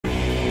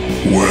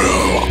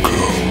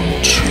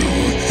Welcome to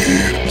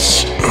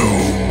It's a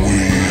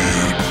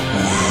Weird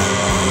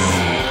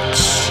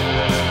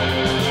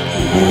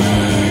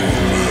World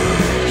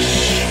bonus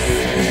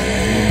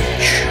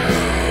feature.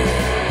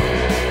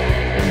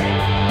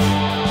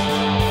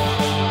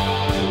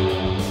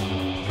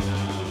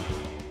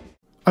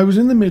 I was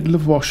in the middle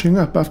of washing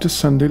up after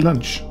Sunday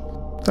lunch.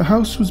 The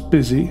house was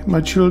busy, my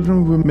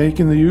children were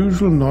making the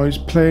usual noise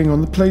playing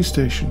on the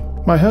PlayStation.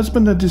 My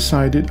husband had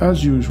decided,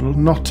 as usual,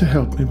 not to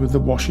help me with the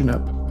washing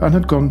up and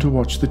had gone to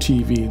watch the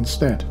TV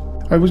instead.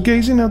 I was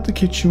gazing out the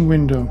kitchen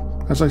window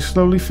as I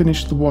slowly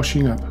finished the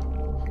washing up.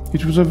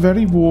 It was a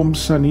very warm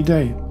sunny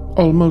day,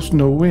 almost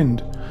no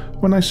wind,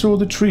 when I saw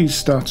the trees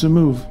start to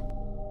move.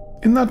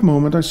 In that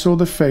moment I saw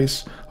the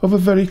face of a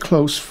very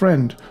close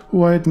friend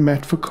who I had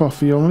met for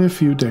coffee only a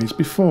few days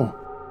before.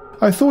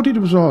 I thought it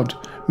was odd,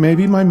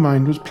 maybe my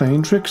mind was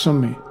playing tricks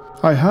on me.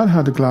 I had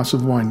had a glass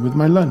of wine with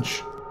my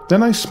lunch.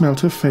 Then I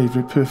smelt her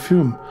favourite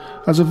perfume,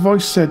 as a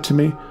voice said to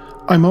me,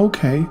 "I'm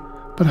okay,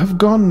 but have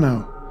gone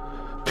now.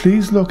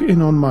 Please look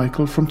in on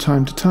Michael from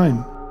time to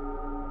time."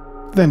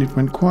 Then it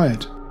went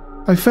quiet.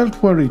 I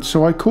felt worried,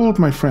 so I called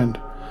my friend.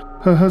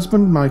 Her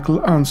husband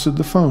Michael answered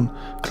the phone,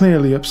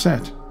 clearly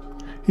upset.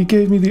 He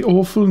gave me the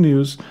awful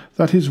news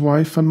that his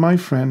wife and my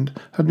friend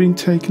had been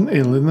taken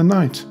ill in the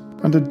night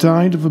and had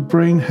died of a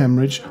brain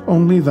hemorrhage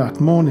only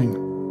that morning.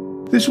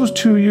 This was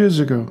 2 years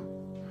ago.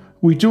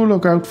 We do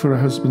look out for her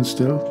husband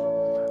still,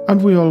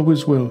 and we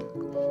always will.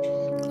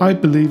 I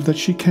believe that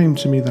she came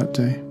to me that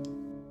day.